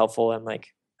definitely helpful in like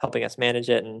helping us manage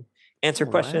it and answer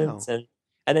questions. Wow.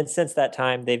 And then since that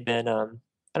time, they've been, I don't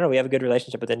know, we have a good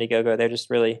relationship with Indiegogo. They're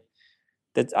just really,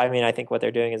 I think what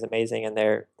they're doing is amazing, and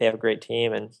they have a great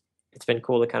team, and it's been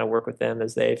cool to kind of work with them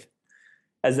as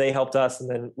they helped us, and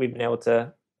then we've been able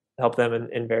to help them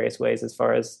in various ways as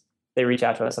far as they reach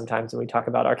out to us sometimes and we talk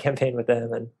about our campaign with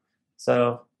them. And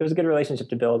so it was a good relationship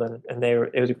to build, and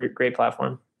it was a great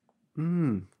platform.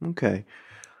 Okay.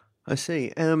 I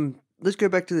see. Let's go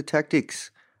back to the tactics.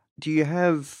 Do you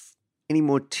have any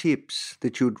more tips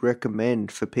that you would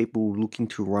recommend for people looking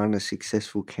to run a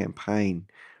successful campaign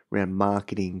around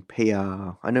marketing,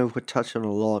 PR? I know we've touched on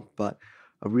a lot, but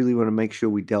I really want to make sure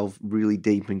we delve really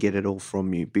deep and get it all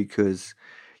from you, because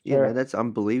Sure. that's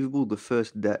unbelievable. The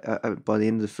first day, by the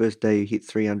end of the first day, you hit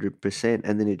 300%,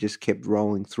 and then it just kept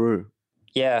rolling through.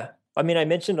 Yeah. I mean, I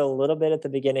mentioned a little bit at the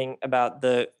beginning about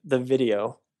the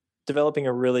video. Developing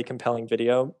a really compelling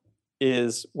video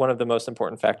is one of the most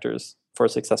important factors for a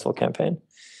successful campaign,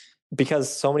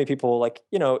 because so many people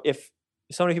if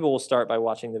so many people will start by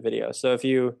watching the video. So if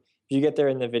you get there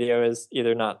and the video is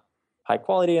either not high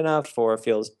quality enough, or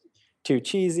feels too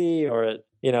cheesy, or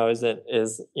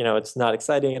it's not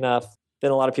exciting enough,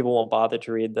 then a lot of people won't bother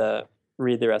to read the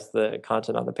rest of the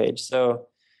content on the page. So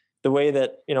the way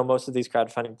that most of these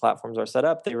crowdfunding platforms are set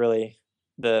up,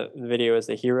 the video is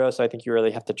the hero. So I think you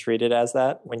really have to treat it as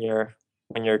that when you're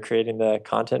creating the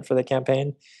content for the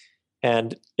campaign.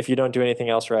 And if you don't do anything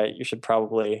else right, you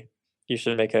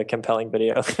should make a compelling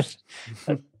video.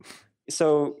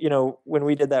 So when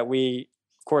we did that, we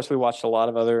watched a lot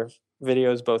of other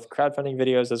videos, both crowdfunding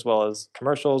videos as well as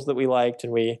commercials that we liked,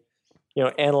 and we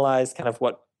analyzed kind of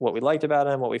what we liked about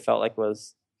them, what we felt like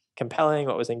was compelling,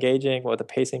 what was engaging, what the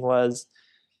pacing was.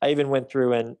 I even went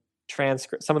through and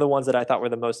transcribed some of the ones that I thought were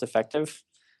the most effective.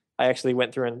 I actually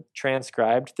went through and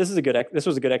transcribed. This was a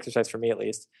good exercise for me, at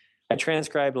least. I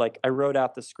transcribed, I wrote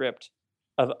out the script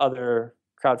of other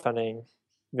crowdfunding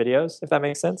videos, if that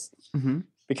makes sense. Mm-hmm.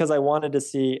 Because I wanted to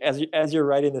see, as you're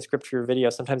writing the script for your video,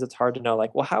 sometimes it's hard to know,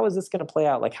 how is this going to play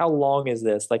out? How long is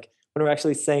this? When we're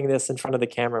actually saying this in front of the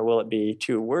camera, will it be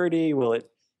too wordy? Will it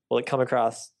come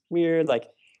across weird?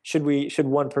 Should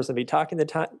one person be talking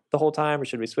the whole time, or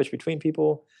should we switch between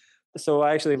people? So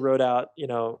I actually wrote out,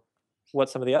 what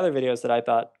some of the other videos that I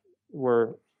thought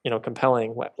were,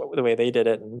 compelling, the way they did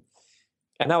it.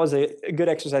 And that was a good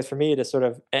exercise for me to sort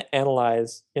of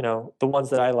analyze, the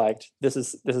ones that I liked. This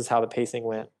is how the pacing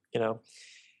went,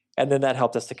 and then that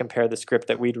helped us to compare the script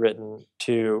that we'd written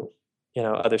to,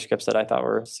 other scripts that I thought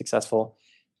were successful.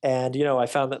 And, I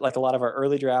found that a lot of our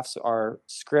early drafts, our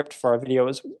script for our video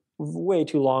was way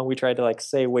too long. We tried to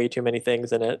say way too many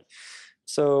things in it.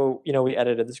 So, we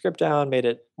edited the script down, made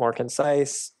it more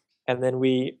concise. And then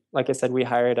we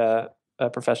hired a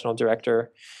professional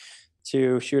director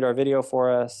to shoot our video for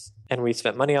us, and we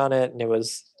spent money on it, and it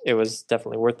was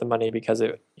definitely worth the money, because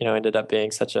it ended up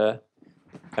being such a,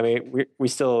 we're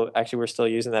still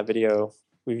using that video.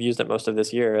 We've used it most of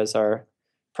this year as our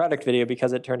product video,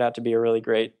 because it turned out to be a really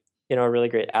great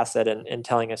asset in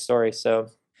telling a story. So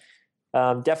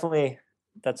definitely,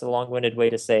 that's a long-winded way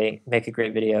to say make a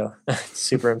great video. It's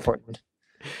super important.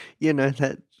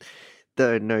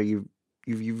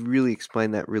 You've really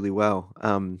explained that really well.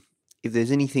 If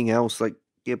there's anything else,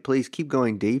 please keep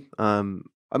going deep. I'm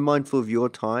mindful of your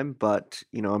time, but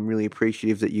I'm really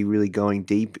appreciative that you're really going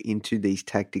deep into these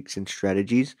tactics and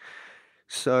strategies.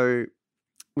 So,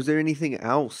 was there anything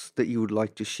else that you would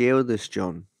like to share with us,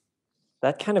 Jon?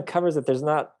 That kind of covers it.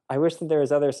 I wish that there was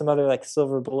some other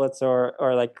silver bullets or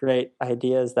great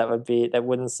ideas that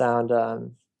wouldn't sound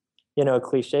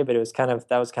cliche, but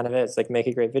that was kind of it. It's make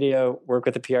a great video, work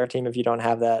with a PR team if you don't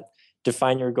have that,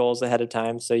 define your goals ahead of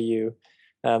time so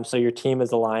your team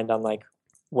is aligned on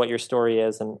what your story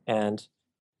is, and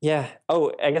yeah.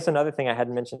 Oh, I guess another thing I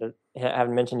haven't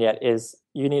mentioned yet is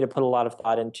you need to put a lot of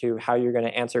thought into how you're going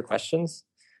to answer questions,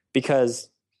 because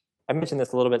I mentioned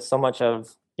this a little bit, so much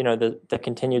of, the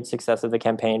continued success of the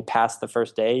campaign past the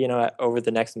first day, over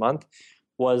the next month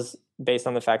was based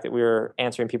on the fact that we were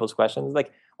answering people's questions.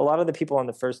 Like a lot of the people on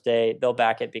the first day, they'll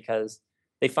back it because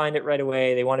they find it right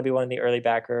away. They want to be one of the early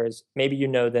backers. Maybe you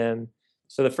know them.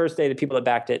 So the first day, the people that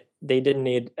backed it, they didn't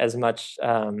need as much,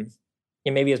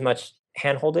 maybe as much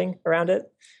hand-holding around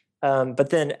it. But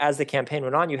then as the campaign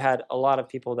went on, you had a lot of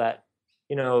people that,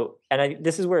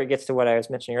 this is where it gets to what I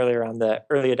was mentioning earlier on the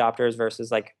early adopters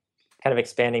versus like kind of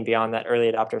expanding beyond that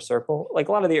early adopter circle. Like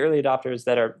a lot of the early adopters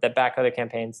that back other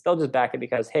campaigns, they'll just back it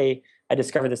because, hey, I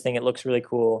discovered this thing. It looks really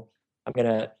cool. I'm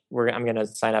gonna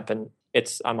sign up and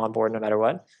I'm on board no matter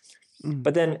what.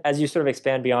 But then as you sort of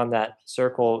expand beyond that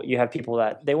circle, you have people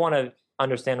that they want to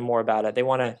understand more about it. They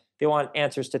want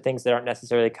answers to things that aren't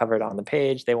necessarily covered on the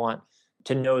page. They want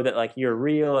to know that like you're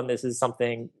real and this is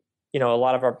something, a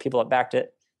lot of our people that backed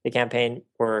the campaign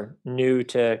were new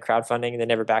to crowdfunding. They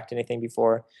never backed anything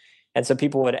before. And so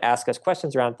people would ask us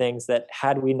questions around things that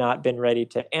had we not been ready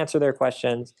to answer their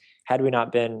questions, had we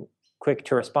not been quick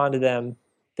to respond to them,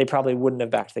 they probably wouldn't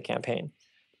have backed the campaign.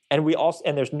 And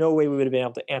there's no way we would have been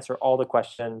able to answer all the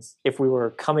questions if we were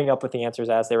coming up with the answers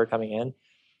as they were coming in.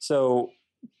 So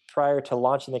prior to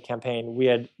launching the campaign, we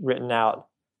had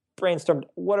brainstormed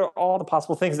what are all the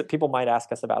possible things that people might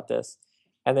ask us about this.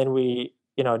 And then we,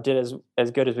 did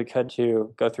as good as we could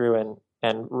to go through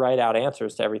and write out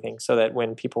answers to everything so that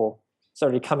when people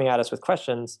started coming at us with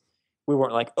questions, we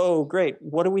weren't like, oh, great,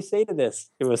 what do we say to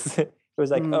this? It was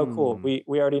like, oh, cool, we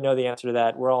already know the answer to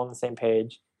that. We're all on the same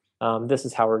page. This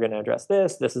is how we're going to address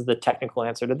this. This is the technical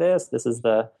answer to this. This is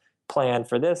the plan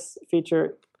for this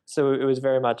feature. So it was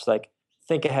very much like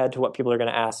think ahead to what people are going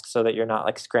to ask so that you're not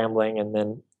like scrambling and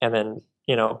then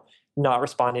not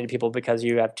responding to people because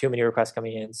you have too many requests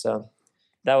coming in. So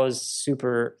that was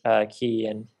super key.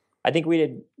 And I think we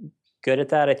did good at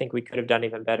that. I think we could have done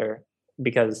even better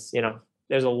because,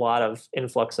 there's a lot of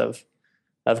influx of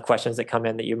questions that come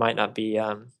in that you might not be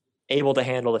able to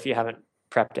handle if you haven't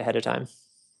prepped ahead of time.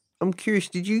 I'm curious,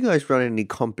 did you guys run any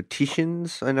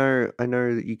competitions? I know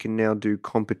that you can now do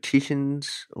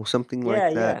competitions or something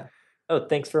like that. Yeah. Oh,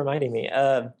 thanks for reminding me.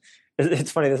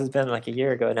 It's funny, this has been like a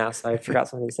year ago now, so I forgot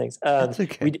some of these things. That's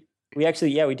okay. We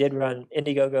actually, we did run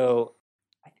Indiegogo.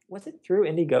 Was it through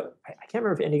Indiegogo? I can't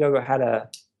remember if Indiegogo had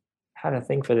a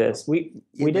thing for this. We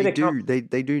did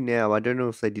they do now. I don't know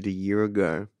if they did a year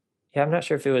ago. Yeah, I'm not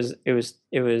sure if it was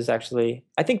actually,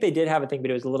 I think they did have a thing, but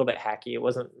it was a little bit hacky. It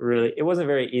wasn't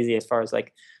very easy as far as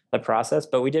like the process,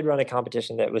 but we did run a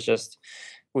competition that was just,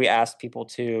 we asked people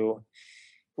to,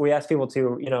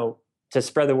 to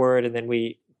spread the word. And then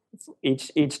we,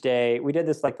 each day, we did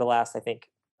this like the last, I think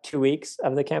 2 weeks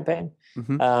of the campaign,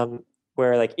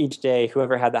 where like each day,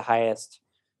 whoever had the highest,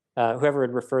 whoever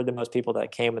had referred the most people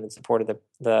that came and supported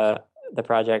the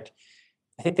project,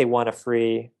 I think they won a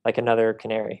free, like another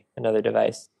Canary, another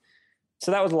device.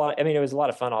 So that was a lot. I mean, it was a lot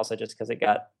of fun also just because it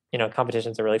got,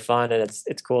 competitions are really fun and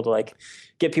it's cool to like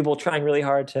get people trying really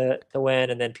hard to win.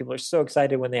 And then people are so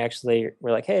excited when they actually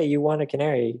were like, hey, you won a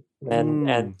Canary.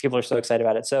 And people are so excited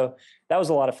about it. So that was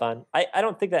a lot of fun. I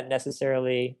don't think that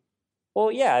necessarily,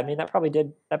 well, yeah, I mean, that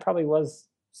probably was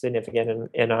significant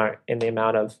in the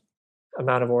amount of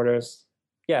orders.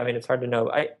 Yeah. I mean, it's hard to know.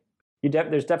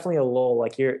 There's definitely a lull.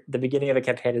 Like the beginning of a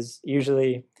campaign is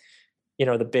usually,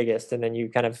 the biggest, and then you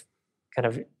kind of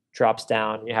drops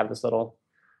down. You have this little,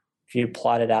 if you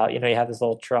plot it out, you have this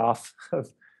little trough of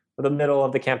the middle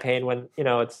of the campaign when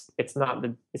it's not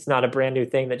a brand new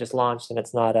thing that just launched, and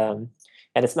it's not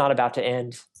about to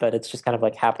end, but it's just kind of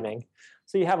like happening.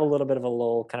 So you have a little bit of a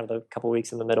lull, kind of a couple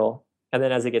weeks in the middle, and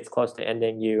then as it gets close to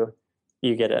ending, you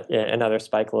get another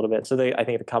spike a little bit. So I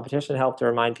think the competition helped to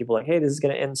remind people like, hey, this is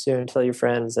going to end soon. Tell your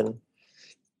friends. And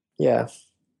yeah.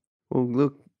 Well,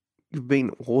 look, you've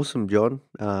been awesome, Jon.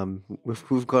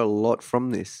 We've got a lot from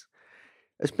this,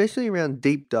 especially around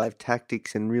deep dive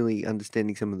tactics and really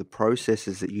understanding some of the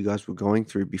processes that you guys were going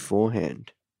through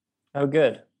beforehand. Oh,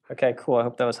 good. Okay, cool. I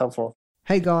hope that was helpful.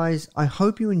 Hey guys, I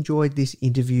hope you enjoyed this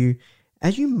interview.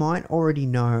 As you might already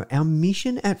know, our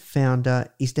mission at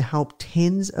Founder is to help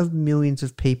tens of millions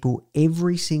of people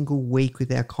every single week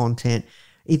with our content,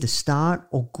 either start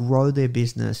or grow their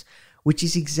business, which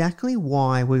is exactly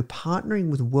why we're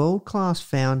partnering with world-class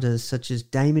founders such as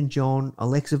Damon John,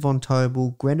 Alexa Von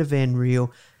Tobel, Greta Van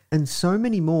Riel, and so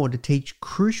many more to teach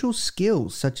crucial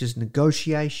skills such as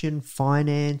negotiation,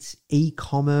 finance,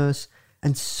 e-commerce,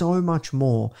 and so much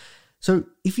more. So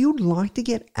if you'd like to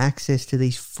get access to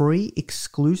these free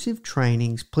exclusive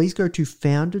trainings, please go to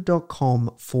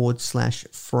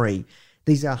founder.com/free.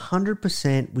 These are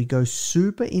 100%. We go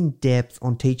super in depth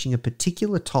on teaching a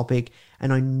particular topic,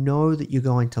 and I know that you're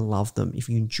going to love them if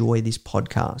you enjoy this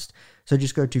podcast. So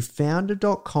just go to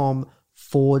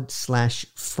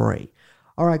founder.com/free.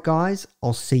 All right, guys,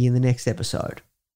 I'll see you in the next episode.